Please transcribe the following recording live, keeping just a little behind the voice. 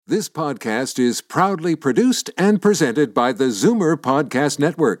This podcast is proudly produced and presented by the Zoomer Podcast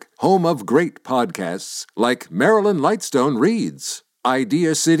Network, home of great podcasts like Marilyn Lightstone Reads,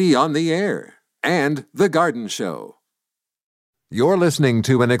 Idea City on the Air, and The Garden Show. You're listening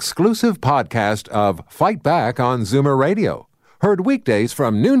to an exclusive podcast of Fight Back on Zoomer Radio, heard weekdays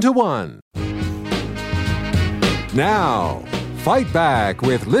from noon to 1. Now, Fight Back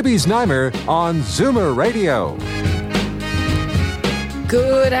with Libby Znaimer on Zoomer Radio.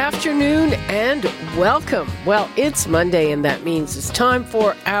 Good afternoon and welcome. Well, it's Monday, and that means it's time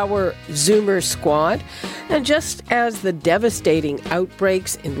for our Zoomer Squad. And just as the devastating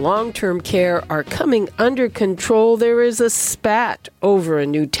outbreaks in long-term care are coming under control, there is a spat over a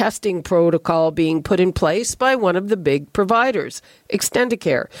new testing protocol being put in place by one of the big providers,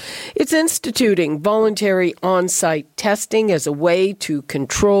 Extendicare. It's instituting voluntary on-site testing as a way to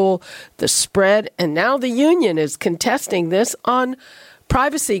control the spread, and now the union is contesting this on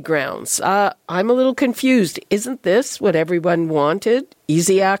privacy grounds. I'm a little confused. Isn't this what everyone wanted?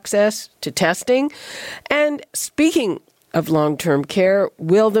 Easy access to testing? And speaking of long-term care,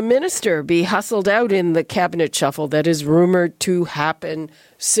 will the minister be hustled out in the cabinet shuffle that is rumored to happen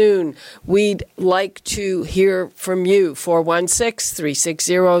soon? We'd like to hear from you.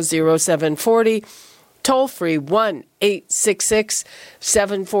 416-360-0740. Toll free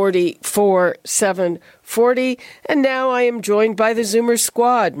 1-866-740-4740. And now I am joined by the Zoomer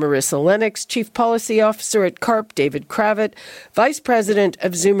Squad, Marissa Lennox, Chief Policy Officer at CARP, David Kravitz, Vice President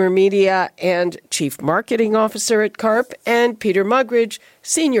of Zoomer Media and Chief Marketing Officer at CARP, and Peter Muggeridge,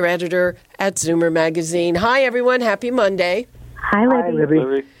 Senior Editor at Zoomer Magazine. Hi, everyone. Happy Monday. Hi,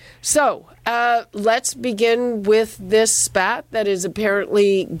 Libby. So, let's begin with this spat that is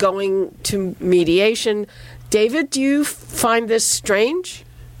apparently going to mediation. David, do you find this strange?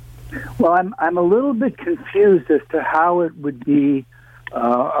 Well, I'm a little bit confused as to how it would be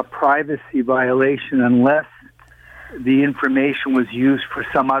a privacy violation unless the information was used for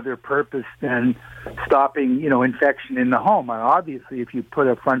some other purpose than stopping, infection in the home. And obviously, if you put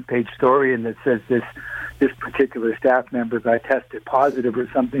a front page story in that says this particular staff member got tested positive or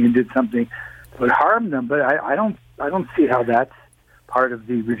something and did something that would harm them, but I don't see how that's part of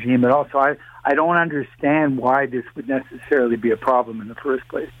the regime at all. So I don't understand why this would necessarily be a problem in the first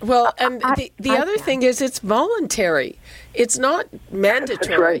place. Well, and the other thing is it's voluntary. It's not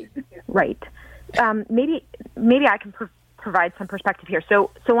mandatory. That's right. Maybe I can provide some perspective here.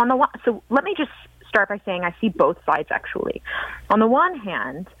 So let me just start by saying I see both sides actually. On the one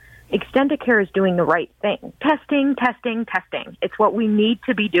hand, Extendicare is doing the right thing. Testing. It's what we need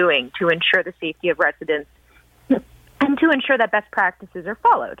to be doing to ensure the safety of residents and to ensure that best practices are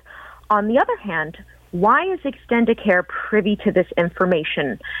followed. On the other hand, why is Extendicare privy to this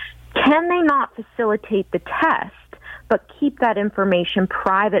information? Can they not facilitate the test but keep that information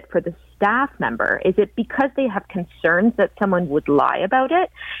private for the staff member? Is it because they have concerns that someone would lie about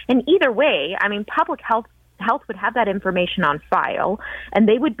it? And either way, public health would have that information on file, and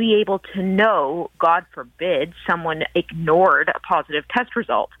they would be able to know, God forbid, someone ignored a positive test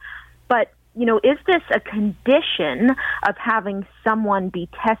result. But, is this a condition of having someone be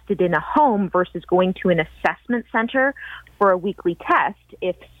tested in a home versus going to an assessment center for a weekly test?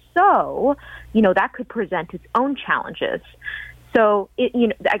 If so, that could present its own challenges. So,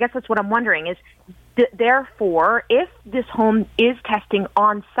 I guess that's what I'm wondering is, therefore, if this home is testing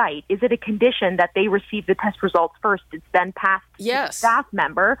on site, is it a condition that they receive the test results first, it's then passed to the staff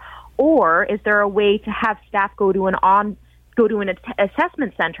member, or is there a way to have staff go to an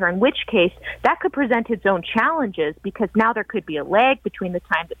assessment center, in which case that could present its own challenges because now there could be a lag between the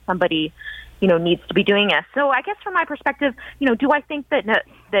time that somebody needs to be doing this. So I guess from my perspective, do I think that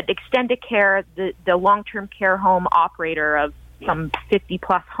Extendicare, the long-term care home operator of some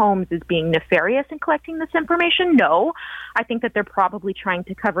 50-plus homes, is being nefarious in collecting this information? No. I think that they're probably trying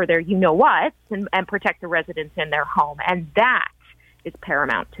to cover their you-know-what and protect the residents in their home, and that is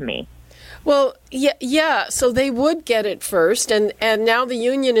paramount to me. Well, yeah. So they would get it first, and now the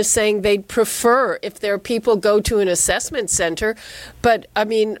union is saying they'd prefer if their people go to an assessment center. But, I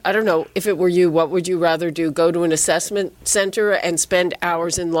don't know, if it were you, what would you rather do? Go to an assessment center and spend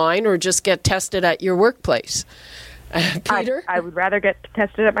hours in line, or just get tested at your workplace? Peter? I would rather get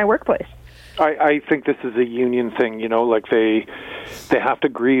tested at my workplace. I think this is a union thing, they have to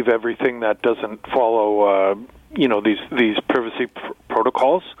grieve everything that doesn't follow, these privacy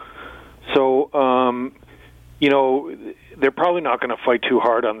protocols. So, they're probably not going to fight too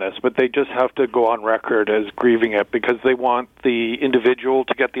hard on this, but they just have to go on record as grieving it because they want the individual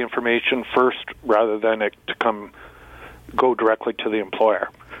to get the information first rather than it to come go directly to the employer.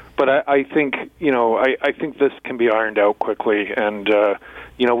 But I think, I think this can be ironed out quickly, and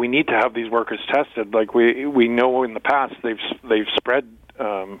we need to have these workers tested. Like we know in the past they've spread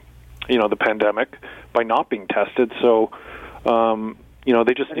the pandemic by not being tested. So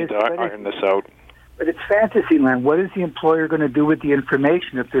they just need to iron this out. But it's fantasy land. What is the employer going to do with the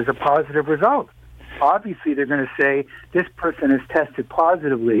information if there's a positive result? Obviously, they're going to say this person has tested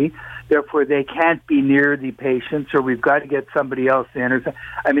positively, therefore they can't be near the patients, or we've got to get somebody else in.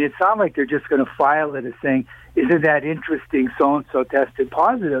 It's not like they're just going to file it as saying, isn't that interesting, so-and-so tested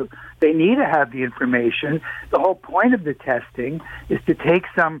positive. They need to have the information. The whole point of the testing is to take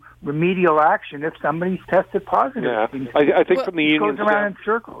some remedial action if somebody's tested positive. Yeah, I think from the union... It goes around in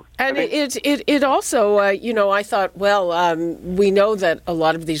circles. And it also, I thought, we know that a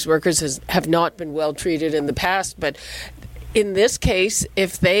lot of these workers have not been well treated in the past, but in this case,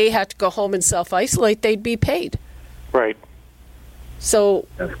 if they had to go home and self-isolate, they'd be paid. Right. So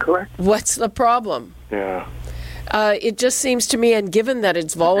that's correct. What's the problem? Yeah. It just seems to me, and given that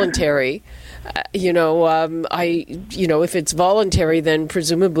it's voluntary, if it's voluntary, then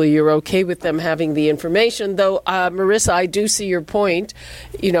presumably you're okay with them having the information. Though, Marissa, I do see your point.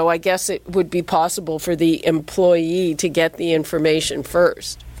 I guess it would be possible for the employee to get the information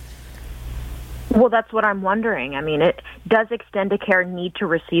first. Well, that's what I'm wondering. Does Extendicare need to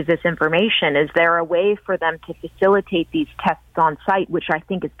receive this information? Is there a way for them to facilitate these tests on site, which I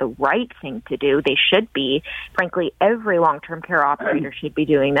think is the right thing to do? They should be. Frankly, every long-term care operator should be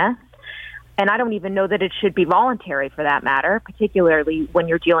doing this. And I don't even know that it should be voluntary for that matter, particularly when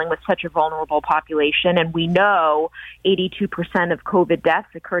you're dealing with such a vulnerable population. And we know 82% of COVID deaths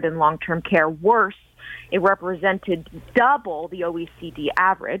occurred in long-term care. Worse, it represented double the OECD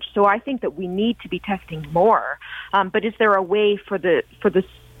average. So I think that we need to be testing more. But is there a way for the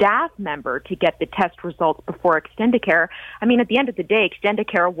staff member to get the test results before Extendicare? At the end of the day,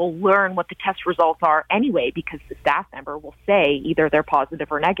 Extendicare will learn what the test results are anyway, because the staff member will say either they're positive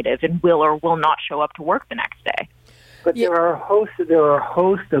or negative and will or will not show up to work the next day. But there are a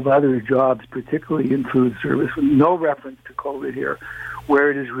host of other jobs, particularly in food service, with no reference to COVID here,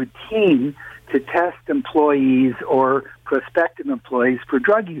 where it is routine to test employees or prospective employees for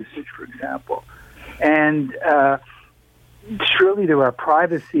drug usage, for example. And surely there are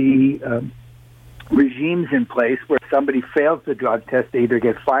privacy regimes in place where if somebody fails the drug test, they either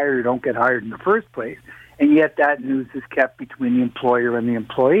get fired or don't get hired in the first place. And yet that news is kept between the employer and the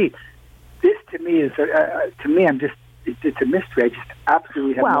employee. This, to me, it's a mystery. I just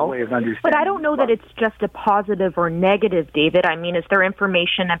absolutely have no way of understanding. But I don't know that it's just a positive or negative, David. Is there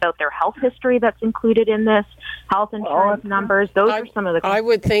information about their health history that's included in this? Health insurance numbers? Those are some of the... I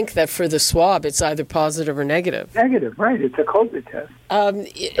would think that for the swab, it's either positive or negative. Negative, right. It's a COVID test.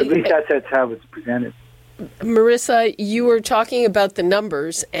 At least that's how it's presented. Marissa, you were talking about the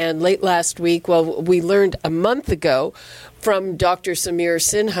numbers, and late last week, we learned a month ago from Dr. Samir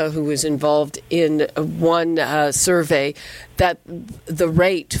Sinha, who was involved in one survey, that the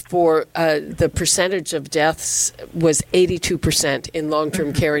rate for the percentage of deaths was 82% in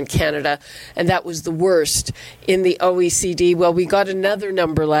long-term care in Canada, and that was the worst in the OECD. Well, we got another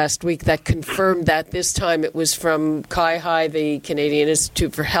number last week that confirmed that. This time it was from CIHI, the Canadian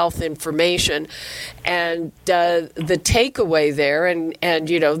Institute for Health Information, and the takeaway there, and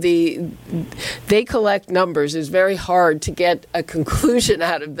they collect numbers. It's very hard to get a conclusion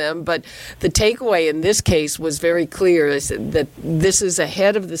out of them, but the takeaway in this case was very clear, that this is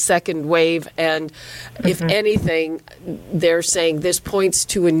ahead of the second wave, and if anything, they're saying this points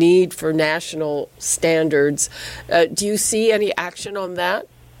to a need for national standards. Do you see any action on that?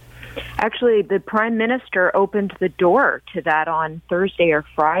 Actually, the Prime Minister opened the door to that on Thursday or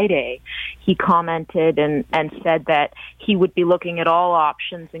Friday. He commented and said that he would be looking at all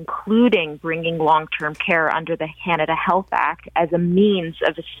options, including bringing long-term care under the Canada Health Act as a means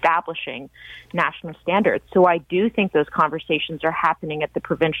of establishing national standards. So I do think those conversations are happening at the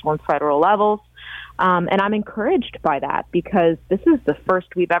provincial and federal levels. And I'm encouraged by that, because this is the first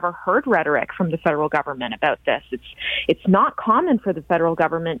we've ever heard rhetoric from the federal government about this. It's not common for the federal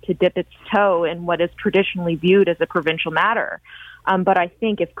government to dip its toe in what is traditionally viewed as a provincial matter. But I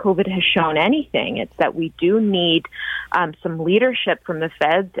think if COVID has shown anything, it's that we do need some leadership from the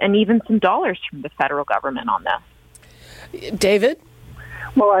feds and even some dollars from the federal government on this. David?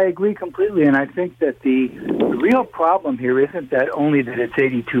 Well, I agree completely, and I think that the real problem here isn't that only that it's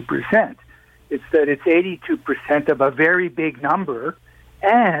 82%. It's that it's 82% of a very big number,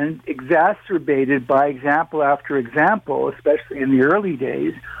 and exacerbated by example after example, especially in the early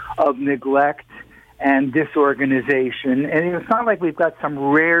days, of neglect and disorganization. And it's not like we've got some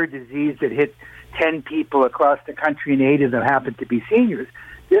rare disease that hit 10 people across the country and 8 of them happened to be seniors.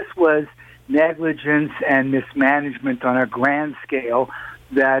 This was negligence and mismanagement on a grand scale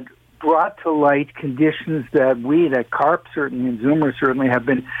that brought to light conditions that CARP certainly and Zoomer certainly have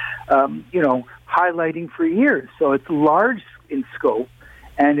been, highlighting for years. So it's large in scope,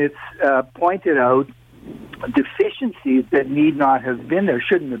 and it's pointed out deficiencies that need not have been there,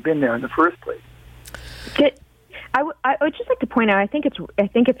 shouldn't have been there in the first place. I would just like to point out, I think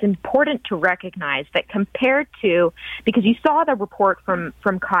it's important to recognize that compared to, because you saw the report from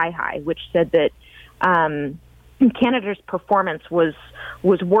CIHI, which said that Canada's performance was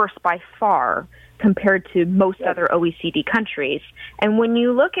worse by far compared to most other OECD countries. And when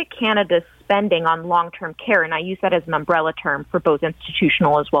you look at Canada's spending on long-term care, and I use that as an umbrella term for both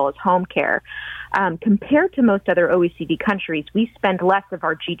institutional as well as home care, compared to most other OECD countries, we spend less of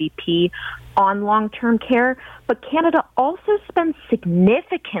our GDP on long-term care, but Canada also spends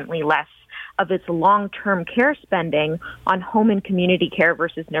significantly less of its long-term care spending on home and community care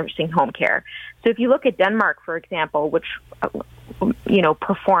versus nursing home care. So if you look at Denmark, for example, which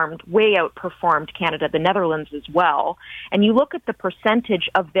outperformed Canada, the Netherlands as well, and you look at the percentage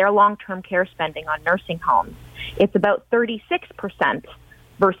of their long-term care spending on nursing homes, it's about 36%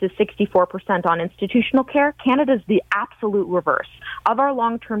 versus 64% on institutional care. Canada's the absolute reverse. Of our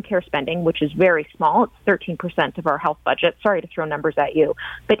long-term care spending, which is very small, it's 13% of our health budget. Sorry to throw numbers at you,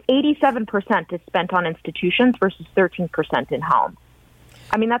 but 87% is spent on institutions versus 13% in home.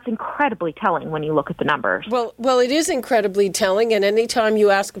 I mean, that's incredibly telling when you look at the numbers. Well, it is incredibly telling, and anytime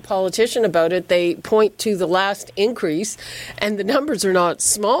you ask a politician about it, they point to the last increase, and the numbers are not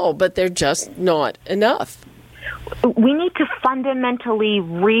small, but they're just not enough. We need to fundamentally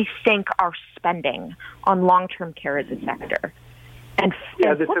rethink our spending on long-term care as a sector.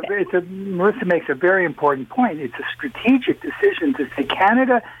 Melissa makes a very important point. It's a strategic decision to say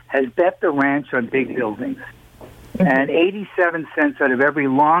Canada has bet the ranch on big buildings. Mm-hmm. And 87 cents out of every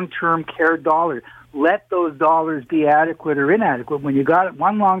long-term care dollar. Let those dollars be adequate or inadequate. When you got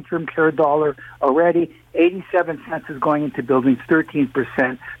one long-term care dollar already, 87 cents is going into buildings,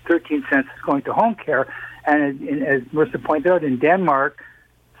 13%, 13 cents is going to home care. And as Marissa pointed out, in Denmark,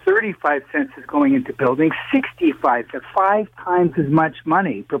 35 cents is going into buildings, 65 to 5 times as much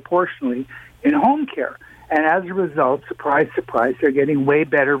money proportionally in home care. And as a result, surprise, surprise, they're getting way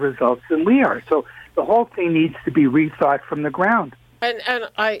better results than we are. So the whole thing needs to be rethought from the ground. And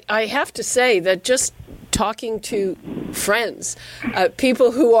I have to say that just talking to friends,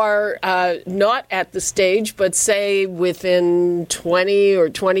 people who are not at the stage, but say within 20 or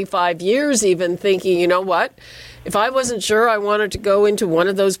 25 years even, thinking, you know what, if I wasn't sure I wanted to go into one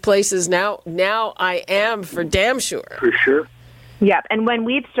of those places now I am for damn sure. For sure. Yeah, and when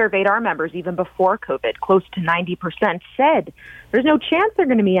we've surveyed our members, even before COVID, close to 90% said there's no chance they're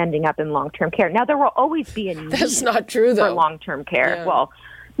going to be ending up in long-term care. Now, there will always be a need That's not true, though. for long-term care. Yeah. Well,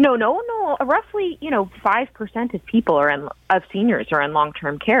 no. Roughly, 5% of people of seniors are in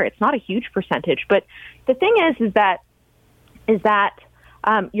long-term care. It's not a huge percentage, but the thing is that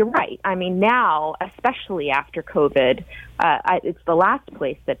you're right. I mean, now, especially after COVID, it's the last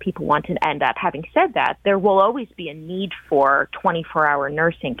place that people want to end up. Having said that, there will always be a need for 24-hour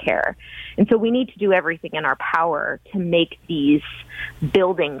nursing care. And so we need to do everything in our power to make these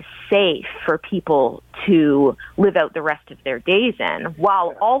buildings safe for people to live out the rest of their days in,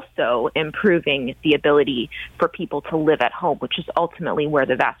 while also improving the ability for people to live at home, which is ultimately where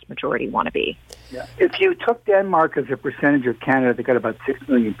the vast majority want to be. Yeah. If you took Denmark as a percentage of Canada, they got about 6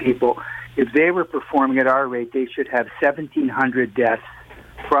 million people. If they were performing at our rate, they should have 1,700 deaths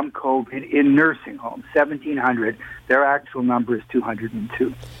from COVID in nursing homes. 1,700. Their actual number is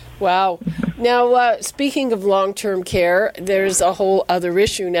 202. Wow. Now, speaking of long-term care, there's a whole other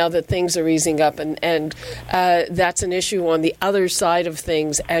issue now that things are easing up, and that's an issue on the other side of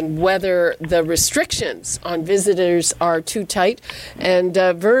things, and whether the restrictions on visitors are too tight. And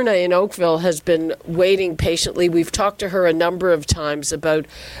Verna in Oakville has been waiting patiently. We've talked to her a number of times about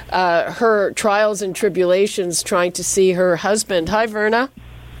her trials and tribulations trying to see her husband. Hi, Verna.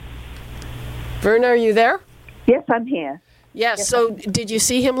 Verna, are you there? Yes, I'm here. Yes. So did you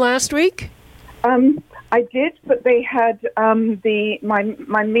see him last week? I did, but they had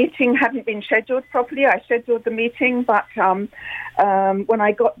my meeting hadn't been scheduled properly. I scheduled the meeting, but when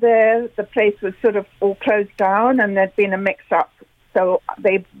I got there, the place was sort of all closed down, and there'd been a mix-up. So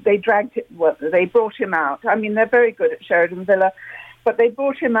they brought him out. I mean, they're very good at Sheridan Villa, but they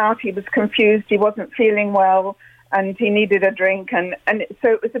brought him out. He was confused. He wasn't feeling well, and he needed a drink, and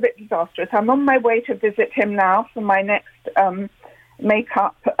so it was a bit disastrous. I'm on my way to visit him now for my next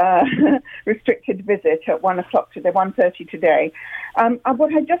make-up restricted visit at 1:00 today, 1:30 today.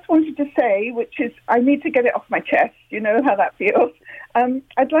 What I just wanted to say, which is I need to get it off my chest, you know how that feels.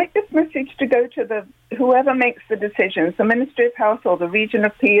 I'd like this message to go to whoever makes the decisions, the Ministry of Health or the Region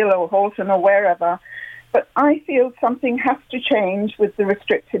of Peel or Halton or wherever. But I feel something has to change with the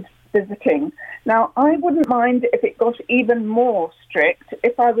restricted visiting. Now, I wouldn't mind if it got even more strict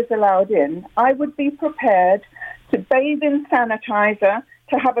if I was allowed in. I would be prepared to bathe in sanitizer,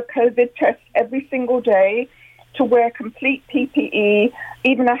 to have a COVID test every single day, to wear complete PPE,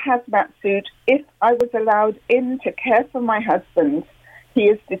 even a hazmat suit, if I was allowed in to care for my husband. He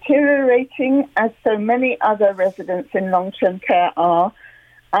is deteriorating, as so many other residents in long-term care are,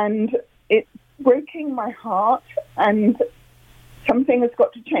 and it's breaking my heart, and something has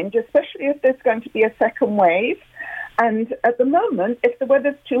got to change, especially if there's going to be a second wave. And at the moment, if the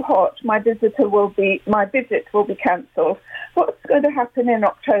weather's too hot, my visit will be cancelled. What's going to happen in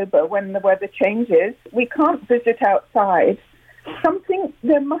October when the weather changes? We can't visit outside.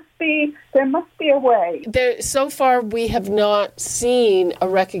 There must be a way. So far, we have not seen a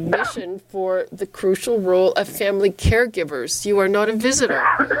recognition for the crucial role of family caregivers. You are not a visitor.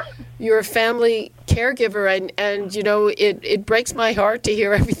 You're a family caregiver, and you know, it breaks my heart to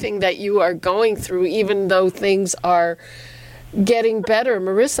hear everything that you are going through, even though things are getting better.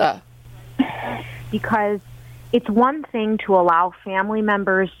 Marissa? Because it's one thing to allow family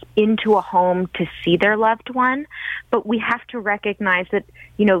members into a home to see their loved one, but we have to recognize that,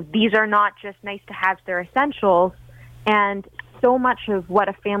 you know, these are not just nice to have, they're essentials, and so much of what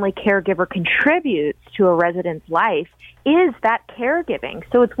a family caregiver contributes to a resident's life is that caregiving.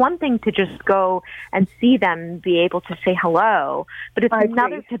 So it's one thing to just go and see them, be able to say hello, but it's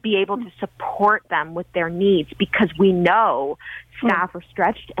another to be able to support them with their needs, because we know staff are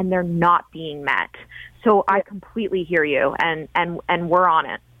stretched and they're not being met. So I completely hear you, and we're on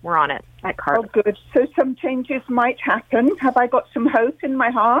it. We're on it at Carter. Oh, good. So some changes might happen. Have I got some hope in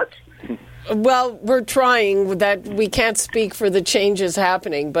my heart? Well, we're trying. That we can't speak for the changes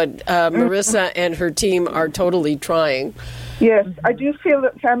happening, but Marissa and her team are totally trying. Yes, I do feel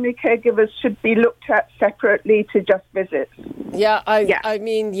that family caregivers should be looked at separately to just visits. Yeah, I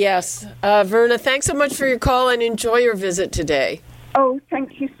mean, yes. Verna, thanks so much for your call, and enjoy your visit today. Oh,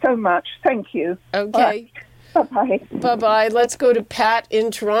 thank you so much. Thank you. Okay. Bye-bye. Bye-bye. Let's go to Pat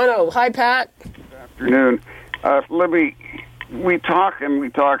in Toronto. Hi, Pat. Good afternoon. Libby, we talk and we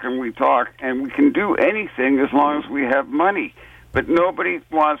talk and we talk, and we can do anything as long as we have money. But nobody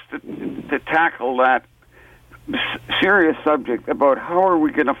wants to tackle that serious subject about how are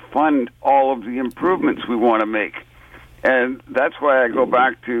we going to fund all of the improvements we want to make. And that's why I go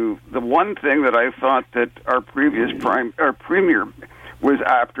back to the one thing that I thought that our previous premier was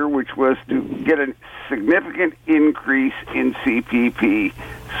after, which was to get a significant increase in CPP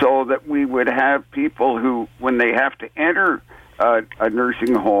so that we would have people who, when they have to enter a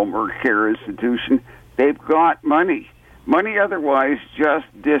nursing home or care institution, they've got money. Money otherwise just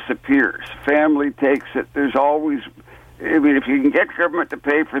disappears. Family takes it. There's always, I mean, if you can get government to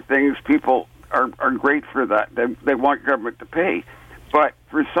pay for things, people are great for that. They want government to pay. But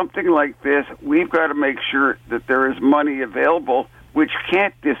for something like this, we've got to make sure that there is money available which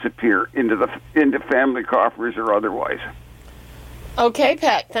can't disappear into family coffers or otherwise. Okay,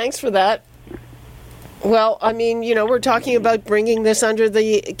 Pat, thanks for that. Well, I mean, you know, we're talking about bringing this under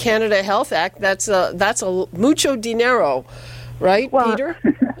the Canada Health Act. That's a mucho dinero, right, Peter?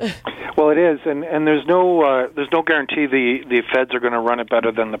 Well, it is, and there's no guarantee the feds are going to run it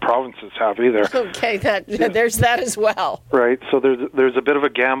better than the provinces have either. Okay, there's that as well. Right. So there's a bit of a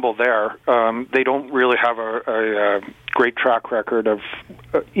gamble there. They don't really have a great track record of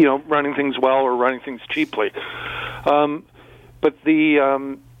running things well or running things cheaply. But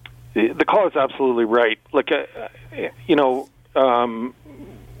the call is absolutely right. Like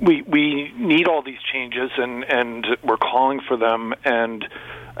we need all these changes, and we're calling for them. And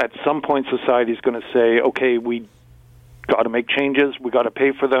at some point, society is going to say, "Okay, we got to make changes. We got to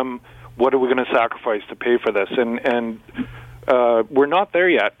pay for them. What are we going to sacrifice to pay for this?" And we're not there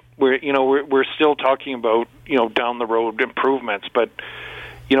yet. We're still talking about down the road improvements, but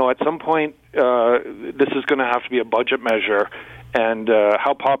at some point, this is going to have to be a budget measure. And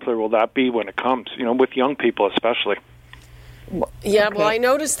how popular will that be when it comes, with young people especially? Yeah, okay. Well, I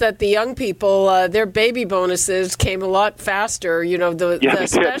noticed that the young people, their baby bonuses came a lot faster. The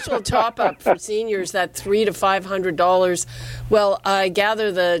special top-up for seniors, that $300 to $500. Well, I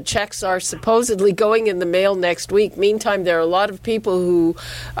gather the checks are supposedly going in the mail next week. Meantime, there are a lot of people who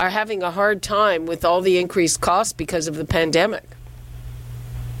are having a hard time with all the increased costs because of the pandemic.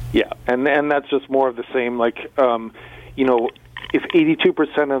 Yeah, and that's just more of the same. if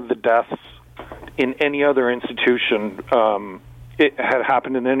 82% of the deaths in any other institution, it had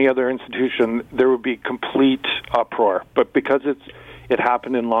happened in any other institution, there would be complete uproar. But because it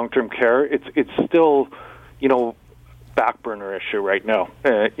happened in long-term care, it's still, back burner issue right now.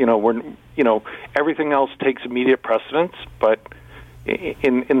 Everything else takes immediate precedence, but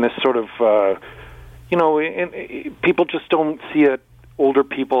in this sort of, people just don't see it, older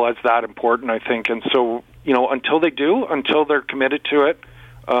people, as that important, I think. And so, until they're committed to it,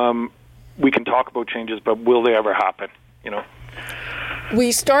 we can talk about changes, but will they ever happen?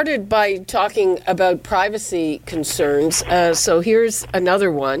 We started by talking about privacy concerns, so here's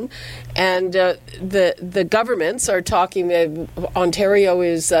another one. And the governments are talking, Ontario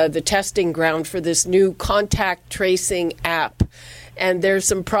is the testing ground for this new contact tracing app. And there's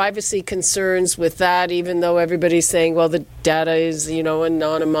some privacy concerns with that, even though everybody's saying, well, the data is,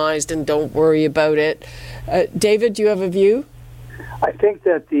 anonymized and don't worry about it. David, do you have a view? I think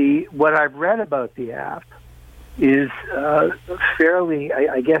that what I've read about the app is fairly,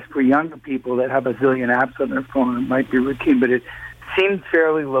 I guess for younger people that have a zillion apps on their phone, it might be routine, but it seems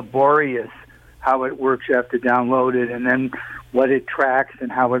fairly laborious how it works. You have to download it and then what it tracks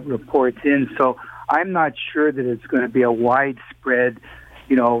and how it reports in. So I'm not sure that it's going to be a widespread,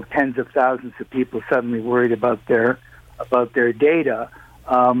 tens of thousands of people suddenly worried about their data.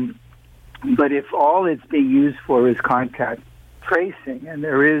 But if all it's being used for is contact tracing and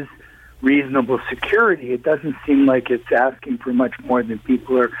there is reasonable security, it doesn't seem like it's asking for much more than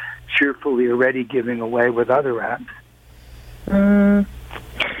people are cheerfully already giving away with other apps.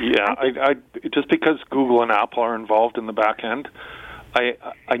 Yeah, I just because Google and Apple are involved in the back end, I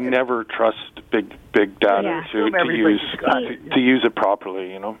never trust big data to use it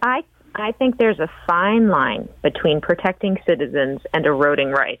properly. I think there's a fine line between protecting citizens and eroding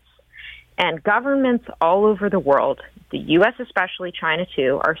rights. And governments all over the world, the U.S. especially, China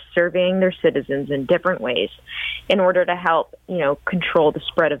too, are surveying their citizens in different ways in order to help, control the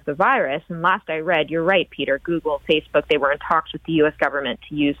spread of the virus. And last I read, you're right, Peter, Google, Facebook, they were in talks with the U.S. government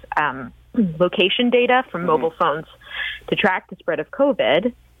to use location data from mobile phones to track the spread of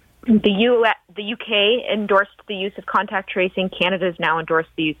COVID. The UK endorsed the use of contact tracing. Canada has now endorsed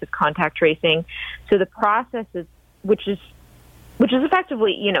the use of contact tracing. So the process is, which is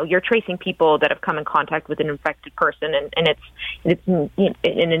effectively, you're tracing people that have come in contact with an infected person, and it's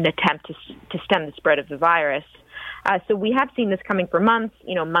in an attempt to stem the spread of the virus. So we have seen this coming for months.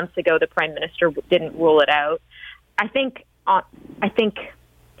 Months ago, the Prime Minister didn't rule it out. I think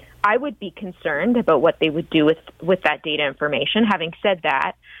I would be concerned about what they would do with that data information. Having said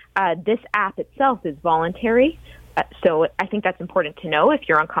that, this app itself is voluntary. So I think that's important to know. If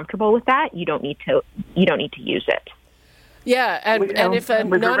you're uncomfortable with that, you don't need to use it. Yeah, and if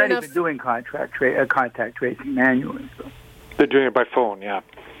we've not already enough been doing contact tracing manually. So. They're doing it by phone, yeah.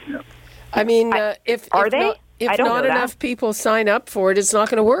 I mean, if not know enough people sign up for it, it's not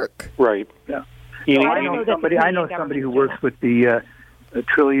going to work. Right. Yeah. I know somebody who works with the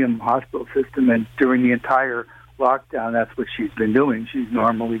Trillium Hospital System, and during the entire lockdown, that's what she's been doing. She's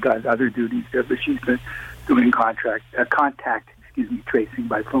normally got other duties there, but she's been doing contact tracing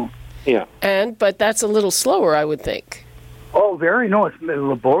by phone. Yeah. But that's a little slower, I would think. Oh, it's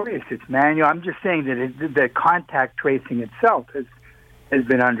laborious. It's manual. I'm just saying that the contact tracing itself has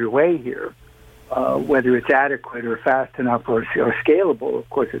been underway here. Whether it's adequate or fast enough or scalable, of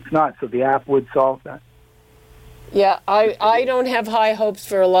course it's not. So the app would solve that. Yeah, I don't have high hopes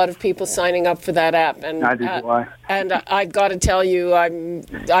for a lot of people signing up for that app, and neither do I. And I've got to tell you,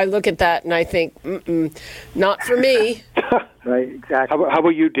 I look at that and I think, not for me. Right, exactly. How about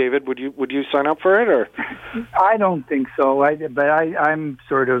you, David? Would you sign up for it, or? I don't think so. I'm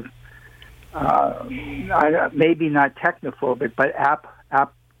sort of maybe not technophobic, but app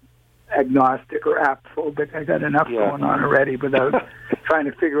agnostic or app phobic. I got enough going on already without trying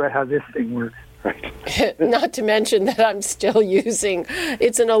to figure out how this thing works. Right. Not to mention that I'm still using,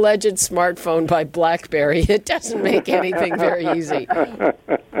 it's an alleged smartphone by BlackBerry. It doesn't make anything very easy.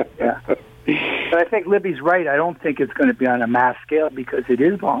 Yeah. But I think Libby's right. I don't think it's going to be on a mass scale because it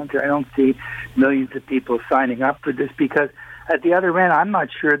is voluntary. I don't see millions of people signing up for this because at the other end, I'm not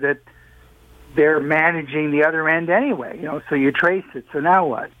sure that they're managing the other end anyway. So you trace it. So now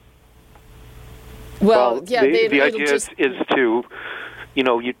what? Well, yeah. The idea is to...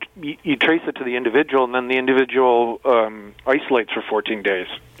 you trace it to the individual, and then the individual isolates for 14 days.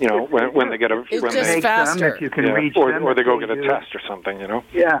 When they get it's faster. If you can reach or them, or they go get a test or something.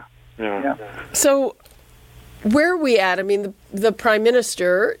 Yeah. So, where are we at? I mean, the Prime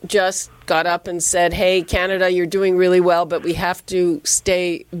Minister just got up and said, hey, Canada, you're doing really well, but we have to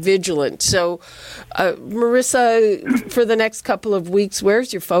stay vigilant. So, Marissa, for the next couple of weeks,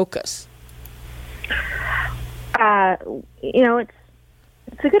 where's your focus? It's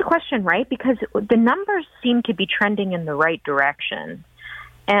a good question, right? Because the numbers seem to be trending in the right direction.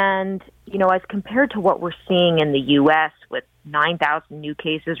 And, as compared to what we're seeing in the U.S. with 9,000 new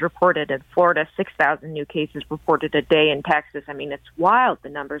cases reported in Florida, 6,000 new cases reported a day in Texas. I mean, it's wild, the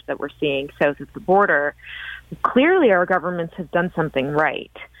numbers that we're seeing south of the border. Clearly, our governments have done something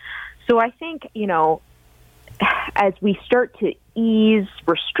right. So I think, as we start to ease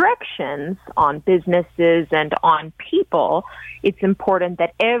restrictions on businesses and on people, it's important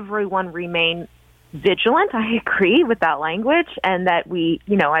that everyone remain vigilant. I agree with that language, and that we,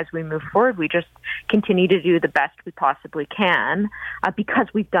 as we move forward, we just continue to do the best we possibly can because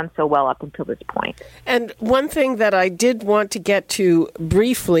we've done so well up until this point. And one thing that I did want to get to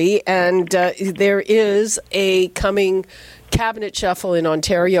briefly, and there is a coming cabinet shuffle in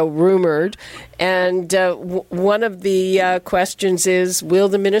Ontario rumored, and one of the questions is, will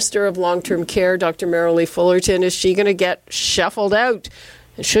the Minister of Long-Term Care, Dr. Merrilee Fullerton, is she going to get shuffled out?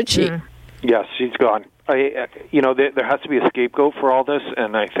 Should she? Yes, she's gone. There has to be a scapegoat for all this,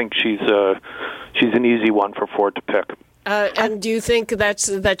 and I think she's an easy one for Ford to pick. And do you think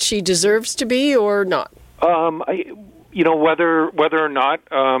that she deserves to be or not? Whether or not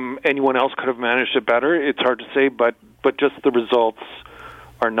anyone else could have managed it better, it's hard to say. But just the results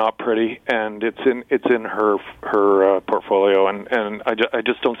are not pretty, and it's in her portfolio, and I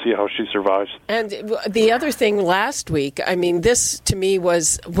just don't see how she survives. And the other thing last week, I mean, this to me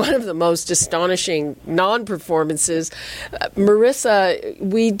was one of the most astonishing non-performances. Marissa,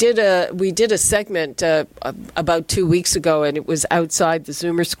 we did a segment about 2 weeks ago, and it was outside the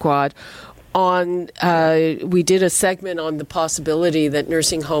Zoomer Squad. We did a segment on the possibility that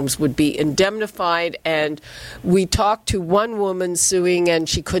nursing homes would be indemnified, and we talked to one woman suing, and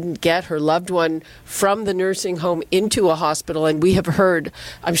she couldn't get her loved one from the nursing home into a hospital. And we have heard,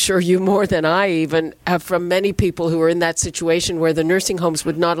 I'm sure you more than I even, from many people who are in that situation where the nursing homes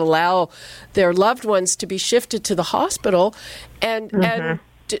would not allow their loved ones to be shifted to the hospital. And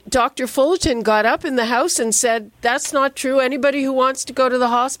Dr. Fullerton got up in the House and said, that's not true. Anybody who wants to go to the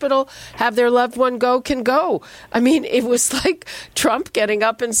hospital, have their loved one go, can go. I mean, it was like Trump getting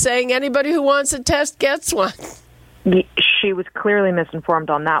up and saying, anybody who wants a test gets one. She was clearly misinformed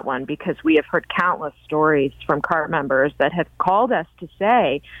on that one, because we have heard countless stories from CART members that have called us to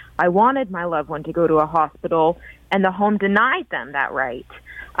say, I wanted my loved one to go to a hospital, and the home denied them that right.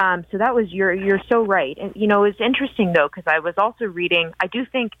 So that was you're so right. And, it's interesting, though, because I was also reading, I do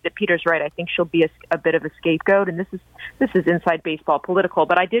think that Peter's right. I think she'll be a bit of a scapegoat, and this is inside baseball political,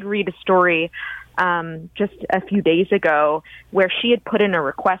 but I did read a story just a few days ago where she had put in a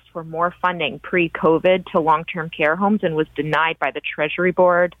request for more funding pre-COVID to long-term care homes and was denied by the Treasury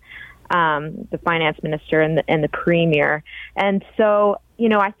Board, the finance minister, and the premier. And so,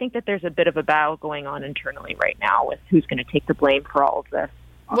 I think that there's a bit of a battle going on internally right now with who's going to take the blame for all of this.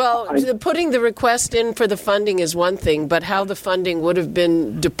 Well, putting the request in for the funding is one thing, but how the funding would have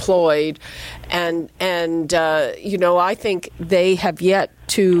been deployed, and I think they have yet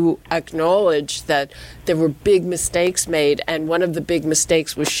to acknowledge that there were big mistakes made, and one of the big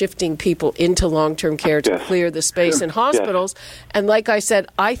mistakes was shifting people into long-term care to clear the space in hospitals. Yes. And like I said,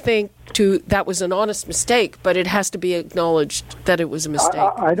 I think that was an honest mistake, but it has to be acknowledged that it was a mistake.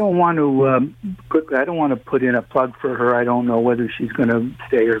 I don't want to quickly. I don't want to put in a plug for her. I don't know whether she's going to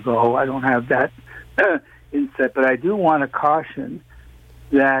stay or go. I don't have that insight, but I do want to caution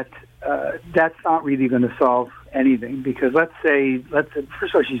that that's not really going to solve anything, because let's say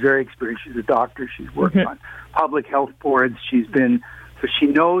first of all, she's very experienced. She's a doctor. She's worked on public health boards. So she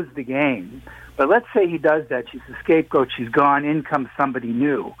knows the game. But let's say he does that. She's a scapegoat. She's gone. In comes somebody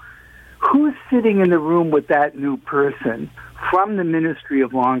new. Who's sitting in the room with that new person from the Ministry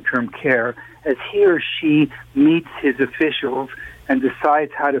of Long-Term Care as he or she meets his officials and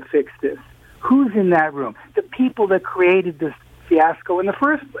decides how to fix this? Who's in that room? The people that created this fiasco in the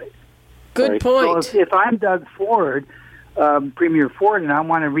first place. Good point. So if I'm Doug Ford, Premier Ford, and I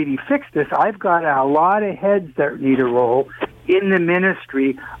want to really fix this, I've got a lot of heads that need a role in the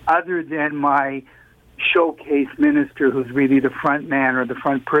ministry other than my showcase minister, who's really the front man or the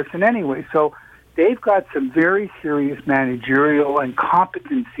front person anyway. So they've got some very serious managerial and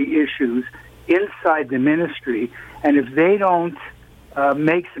competency issues inside the ministry, and if they don't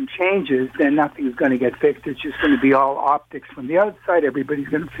make some changes, then nothing's going to get fixed. It's just going to be all optics from the outside. Everybody's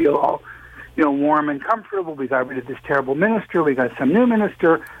going to feel all warm and comfortable. We got rid of this terrible minister. We got some new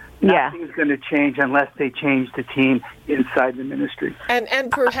minister. Nothing's going to change unless they change the team inside the ministry. And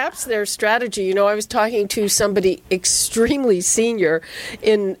perhaps their strategy, I was talking to somebody extremely senior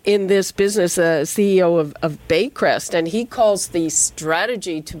in this business, a CEO of Baycrest, and he calls the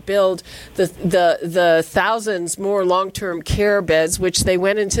strategy to build the thousands more long-term care beds, which they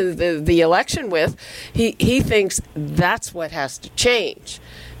went into the election with. He thinks that's what has to change,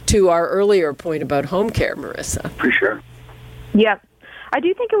 to our earlier point about home care, Marissa. For sure. Yeah. I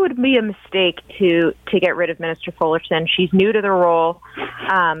do think it would be a mistake to get rid of Minister Fullerton. She's new to the role,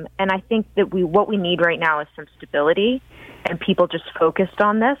 and I think that what we need right now is some stability and people just focused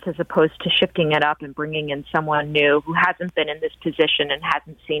on this as opposed to shifting it up and bringing in someone new who hasn't been in this position and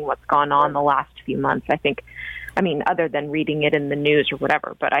hasn't seen what's gone on the last few months. Other than reading it in the news or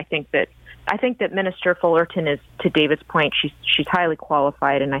whatever, but I think that Minister Fullerton is, to David's point, she's highly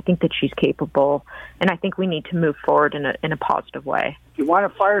qualified, and I think that she's capable, and I think we need to move forward in a positive way. If you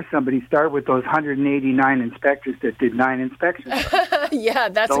want to fire somebody, start with those 189 inspectors that did 9 inspections. Yeah,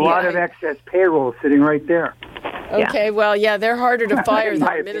 that's a lot of excess payroll sitting right there. Okay, well, yeah, they're harder to fire than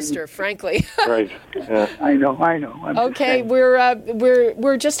a minister, frankly. Right. Yeah. I know. Okay,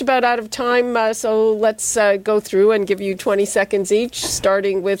 we're just about out of time, so let's go through and give you 20 seconds each,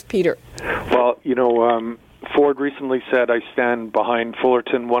 starting with Peter. Well, Ford recently said, I stand behind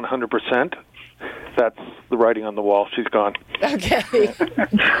Fullerton 100%. That's the writing on the wall. She's gone. Okay.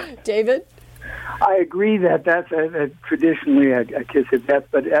 David? I agree that that's traditionally a kiss of death,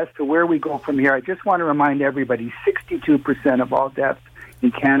 but as to where we go from here, I just want to remind everybody, 62% of all deaths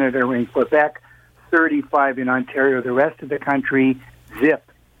in Canada are in Quebec, 35 in Ontario, the rest of the country, zip.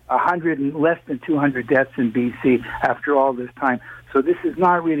 100 and less than 200 deaths in BC after all this time. So this is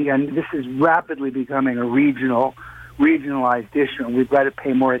not really, this is rapidly becoming a regionalized issue, and we've got to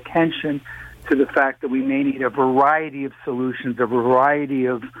pay more attention to the fact that we may need a variety of solutions, a variety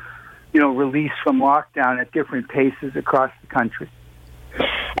of release from lockdown at different paces across the country.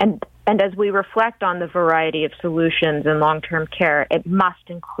 And as we reflect on the variety of solutions in long-term care, it must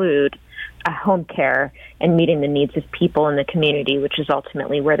include a home care and meeting the needs of people in the community, which is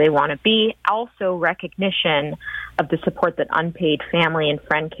ultimately where they want to be. Also, recognition of the support that unpaid family and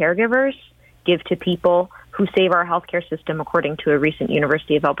friend caregivers give to people who save our healthcare system, according to a recent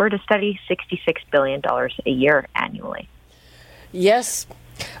University of Alberta study, $66 billion a year annually. Yes.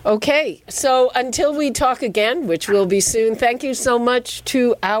 Okay, so until we talk again, which will be soon, thank you so much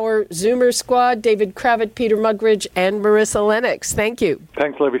to our Zoomer squad, David Kravitz, Peter Muggeridge, and Marissa Lennox. Thank you.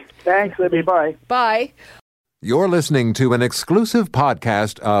 Thanks, Libby. Thanks, Libby. Bye. Bye. You're listening to an exclusive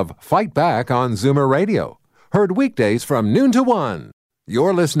podcast of Fight Back on Zoomer Radio. Heard weekdays from noon to 1.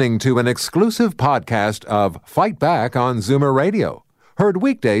 You're listening to an exclusive podcast of Fight Back on Zoomer Radio. Heard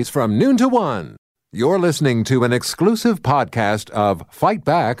weekdays from noon to 1. You're listening to an exclusive podcast of Fight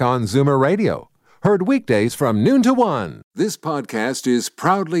Back on Zoomer Radio. Heard weekdays from noon to 1. This podcast is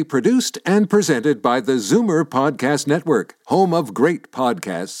proudly produced and presented by the Zoomer Podcast Network, home of great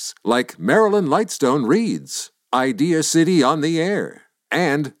podcasts like Marilyn Lightstone Reads, Idea City on the Air,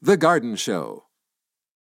 and The Garden Show.